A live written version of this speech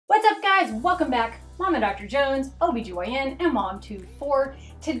guys, welcome back. Mama Dr. Jones, OBGYN, and Mom24.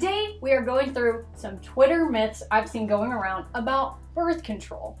 Today we are going through some Twitter myths I've seen going around about birth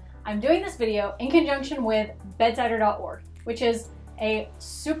control. I'm doing this video in conjunction with bedsider.org, which is a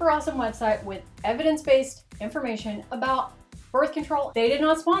super awesome website with evidence-based information about birth control. They did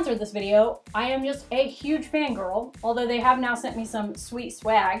not sponsor this video. I am just a huge fangirl, although they have now sent me some sweet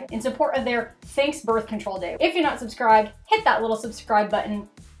swag in support of their Thanks Birth Control Day. If you're not subscribed, hit that little subscribe button.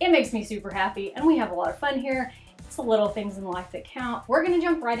 It makes me super happy and we have a lot of fun here. It's the little things in life that count. We're gonna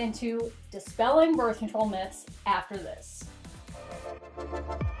jump right into dispelling birth control myths after this.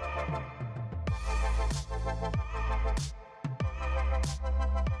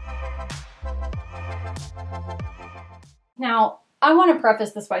 Now, I want to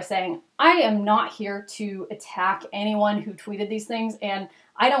preface this by saying I am not here to attack anyone who tweeted these things, and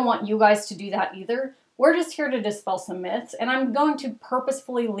I don't want you guys to do that either. We're just here to dispel some myths, and I'm going to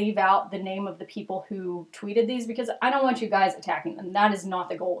purposefully leave out the name of the people who tweeted these because I don't want you guys attacking them. That is not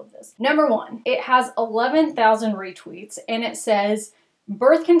the goal of this. Number one, it has 11,000 retweets, and it says,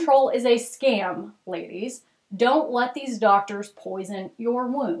 "Birth control is a scam, ladies. Don't let these doctors poison your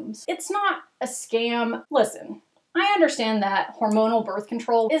wombs." It's not a scam. Listen, I understand that hormonal birth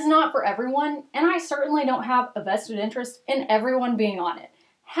control is not for everyone, and I certainly don't have a vested interest in everyone being on it.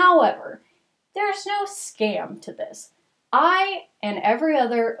 However, there's no scam to this. I and every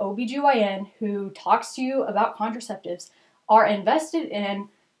other OBGYN who talks to you about contraceptives are invested in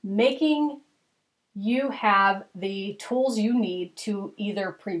making you have the tools you need to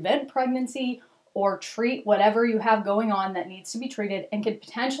either prevent pregnancy or treat whatever you have going on that needs to be treated and could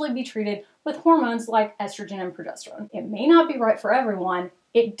potentially be treated with hormones like estrogen and progesterone. It may not be right for everyone.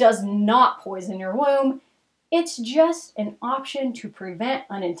 It does not poison your womb. It's just an option to prevent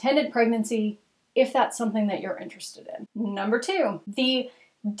unintended pregnancy if that's something that you're interested in. Number two, the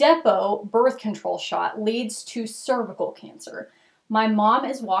Depo birth control shot leads to cervical cancer. My mom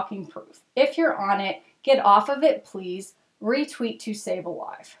is walking proof. If you're on it, get off of it, please. Retweet to save a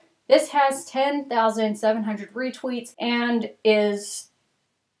life. This has 10,700 retweets and is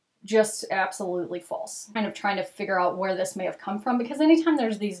just absolutely false. Kind of trying to figure out where this may have come from, because anytime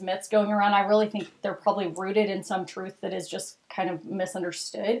there's these myths going around, I really think they're probably rooted in some truth that is just kind of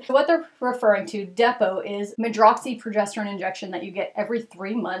misunderstood. What they're referring to, Depo, is medroxyprogesterone injection that you get every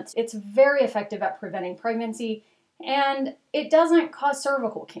 3 months. It's very effective at preventing pregnancy, and it doesn't cause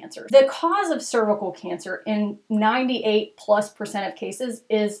cervical cancer. The cause of cervical cancer in 98+% of cases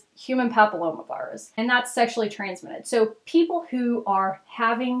is human papillomavirus, and that's sexually transmitted. So people who are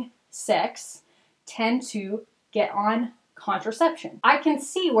having sex tend to get on contraception. I can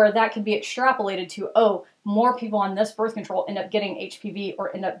see where that could be extrapolated to, oh, more people on this birth control end up getting HPV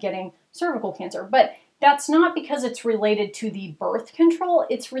or end up getting cervical cancer. But that's not because it's related to the birth control.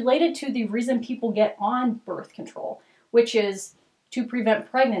 It's related to the reason people get on birth control, which is to prevent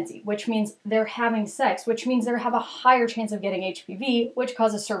pregnancy, which means they're having sex, which means they have a higher chance of getting HPV, which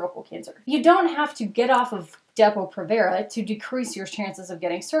causes cervical cancer. You don't have to get off of Depo-Provera to decrease your chances of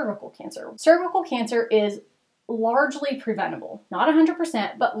getting cervical cancer. Cervical cancer is largely preventable, not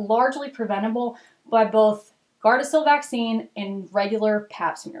 100%, but largely preventable by both Gardasil vaccine and regular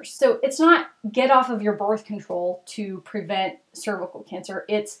pap smears. So it's not get off of your birth control to prevent cervical cancer.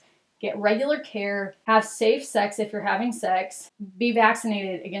 It's get regular care, have safe sex if you're having sex, be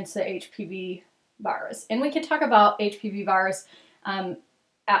vaccinated against the HPV virus. And we can talk about HPV virus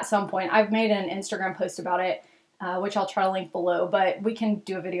at some point. I've made an Instagram post about it, which I'll try to link below, but we can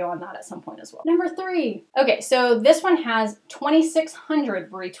do a video on that at some point as well. Number three. Okay, so this one has 2,600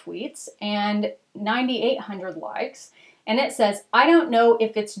 retweets and 9,800 likes, and it says, "I don't know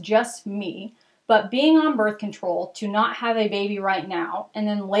if it's just me, but being on birth control to not have a baby right now and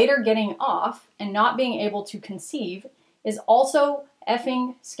then later getting off and not being able to conceive is also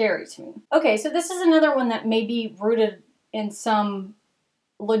effing scary to me." Okay, so this is another one that may be rooted in some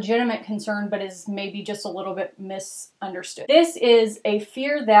legitimate concern, but is maybe just a little bit misunderstood. This is a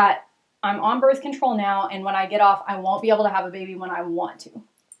fear that I'm on birth control now, and when I get off, I won't be able to have a baby when I want to.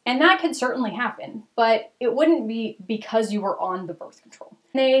 And that could certainly happen, but it wouldn't be because you were on the birth control.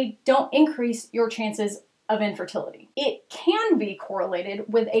 They don't increase your chances of infertility. It can be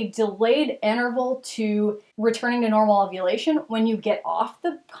correlated with a delayed interval to returning to normal ovulation when you get off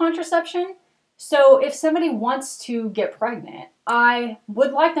the contraception. So if somebody wants to get pregnant, I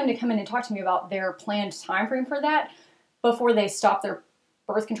would like them to come in and talk to me about their planned time frame for that before they stop their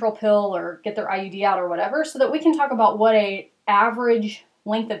birth control pill or get their IUD out or whatever, so that we can talk about what an average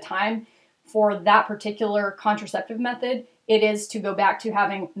length of time for that particular contraceptive method it is to go back to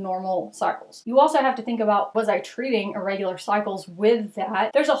having normal cycles. You also have to think about, was I treating irregular cycles with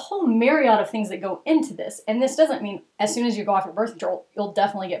that? There's a whole myriad of things that go into this, and this doesn't mean as soon as you go off your birth control, you'll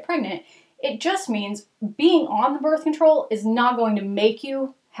definitely get pregnant. It just means being on the birth control is not going to make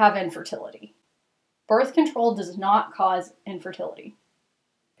you have infertility. Birth control does not cause infertility,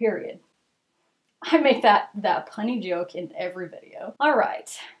 period. I make that punny joke in every video. All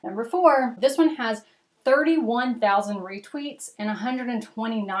right, number 4. This one has 31,000 retweets and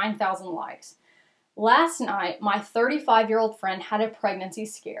 129,000 likes. Last night, my 35-year-old friend had a pregnancy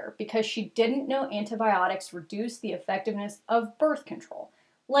scare because she didn't know antibiotics reduce the effectiveness of birth control.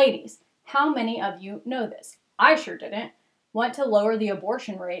 Ladies, how many of you know this? I sure didn't. Want to lower the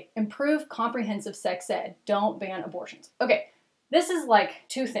abortion rate, improve comprehensive sex ed, don't ban abortions. Okay, this is like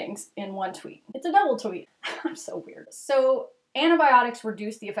 2 things in one tweet. It's a double tweet. I'm so weird. So, antibiotics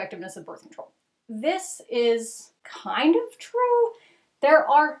reduce the effectiveness of birth control. This is kind of true. There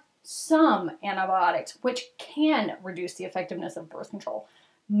are some antibiotics which can reduce the effectiveness of birth control.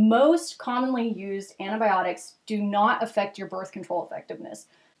 Most commonly used antibiotics do not affect your birth control effectiveness.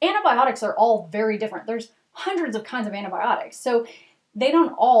 Antibiotics are all very different. There's hundreds of kinds of antibiotics, so they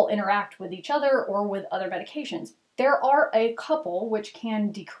don't all interact with each other or with other medications. There are a couple which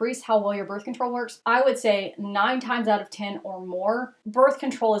can decrease how well your birth control works. I would say 9 times out of 10 or more, birth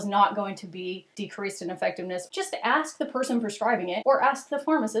control is not going to be decreased in effectiveness. Just ask the person prescribing it or ask the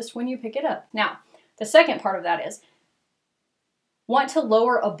pharmacist when you pick it up. Now, the second part of that is, want to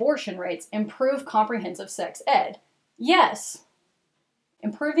lower abortion rates, improve comprehensive sex ed. Yes,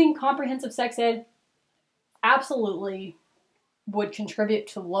 improving comprehensive sex ed absolutely would contribute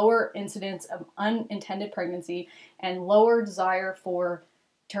to lower incidence of unintended pregnancy and lower desire for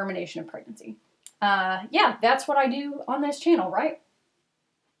termination of pregnancy. Yeah, that's what I do on this channel, right?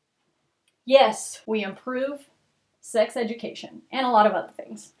 Yes, we improve sex education and a lot of other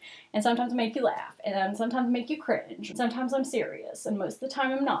things. And sometimes make you laugh, and sometimes make you cringe. Sometimes I'm serious, and most of the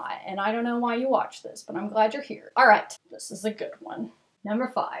time I'm not. And I don't know why you watch this, but I'm glad you're here. All right, this is a good one.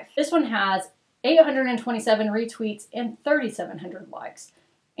 Number 5. This one has 827 retweets and 3,700 likes.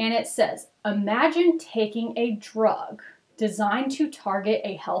 And it says, imagine taking a drug designed to target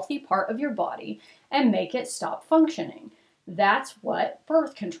a healthy part of your body and make it stop functioning. That's what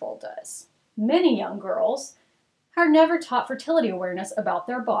birth control does. Many young girls are never taught fertility awareness about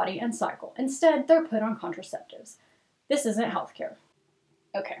their body and cycle. Instead, they're put on contraceptives. This isn't healthcare.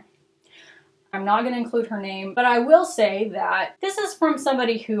 Okay. I'm not going to include her name, but I will say that this is from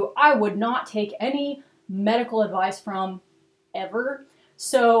somebody who I would not take any medical advice from ever.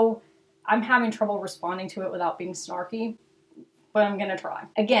 So I'm having trouble responding to it without being snarky, but I'm going to try.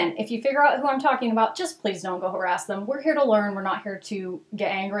 Again, if you figure out who I'm talking about, just please don't go harass them. We're here to learn. We're not here to get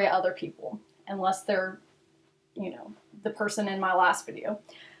angry at other people, unless they're, you know, the person in my last video.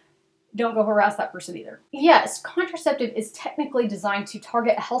 Don't go harass that person either. Yes, contraceptive is technically designed to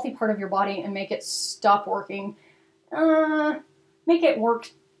target a healthy part of your body and make it stop working. Make it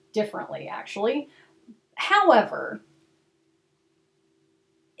work differently, actually. However,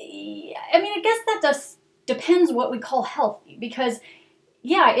 I mean, I guess that just depends what we call healthy, because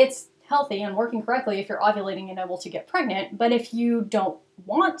yeah, it's healthy and working correctly if you're ovulating and able to get pregnant, but if you don't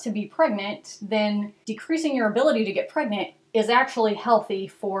want to be pregnant, then decreasing your ability to get pregnant is actually healthy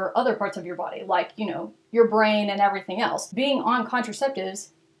for other parts of your body, like, you know, your brain and everything else. Being on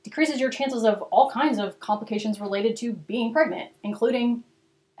contraceptives decreases your chances of all kinds of complications related to being pregnant, including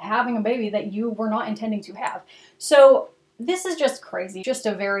having a baby that you were not intending to have. So this is just crazy, just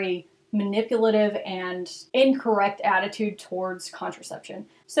a very manipulative and incorrect attitude towards contraception.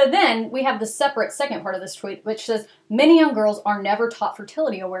 So then we have the separate second part of this tweet, which says, many young girls are never taught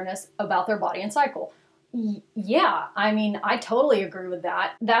fertility awareness about their body and cycle. Yeah, I mean, I totally agree with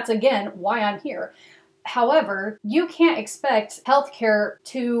that. That's, again, why I'm here. However, you can't expect healthcare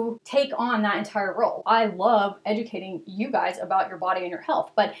to take on that entire role. I love educating you guys about your body and your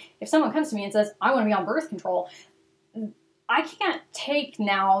health, but if someone comes to me and says, I want to be on birth control, I can't take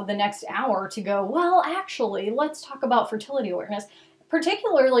now the next hour to go, well, actually, let's talk about fertility awareness.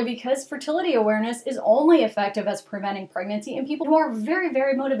 Particularly because fertility awareness is only effective as preventing pregnancy in people who are very,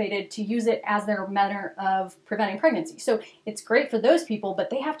 very motivated to use it as their manner of preventing pregnancy. So it's great for those people, but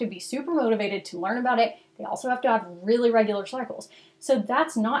they have to be super motivated to learn about it. They also have to have really regular cycles. So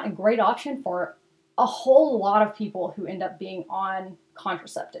that's not a great option for a whole lot of people who end up being on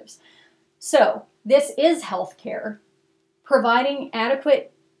contraceptives. So this is healthcare. Providing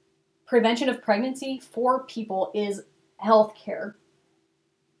adequate prevention of pregnancy for people is healthcare.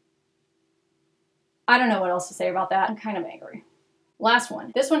 I don't know what else to say about that. I'm kind of angry. Last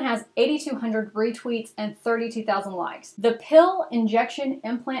one. This one has 8,200 retweets and 32,000 likes. The pill, injection,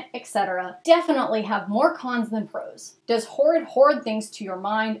 implant, etc. definitely have more cons than pros. Does horrid things to your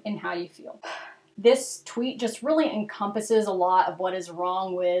mind and how you feel. This tweet just really encompasses a lot of what is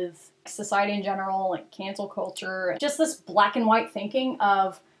wrong with society in general, like cancel culture, just this black and white thinking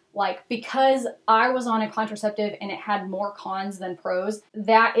of like, because I was on a contraceptive and it had more cons than pros,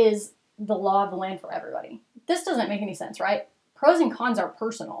 that is the law of the land for everybody. This doesn't make any sense, right? Pros and cons are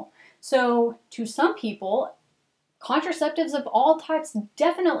personal. So to some people, contraceptives of all types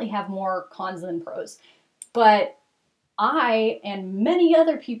definitely have more cons than pros. But I and many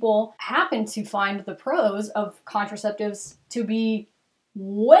other people happen to find the pros of contraceptives to be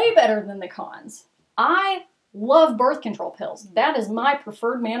way better than the cons. I love birth control pills. That is my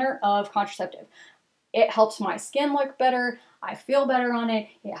preferred manner of contraceptive. It helps my skin look better. I feel better on it.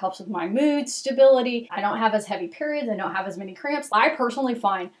 It helps with my mood stability. I don't have as heavy periods. I don't have as many cramps. I personally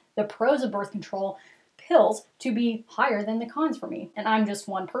find the pros of birth control pills to be higher than the cons for me. And I'm just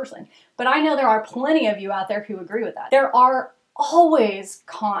one person. But I know there are plenty of you out there who agree with that. There are always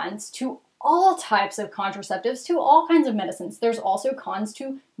cons to all types of contraceptives, to all kinds of medicines. There's also cons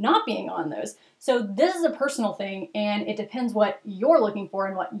to not being on those. So this is a personal thing, and it depends what you're looking for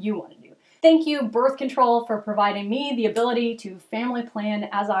and what you want to do. Thank you, birth control, for providing me the ability to family plan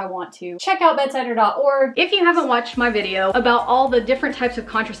as I want to. Check out bedsider.org. If you haven't watched my video about all the different types of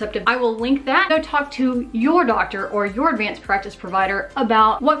contraceptive, I will link that. Go talk to your doctor or your advanced practice provider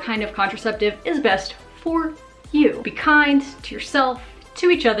about what kind of contraceptive is best for you. Be kind to yourself, to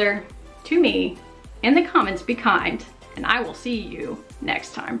each other, to me. In the comments, be kind, and I will see you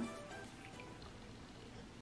next time.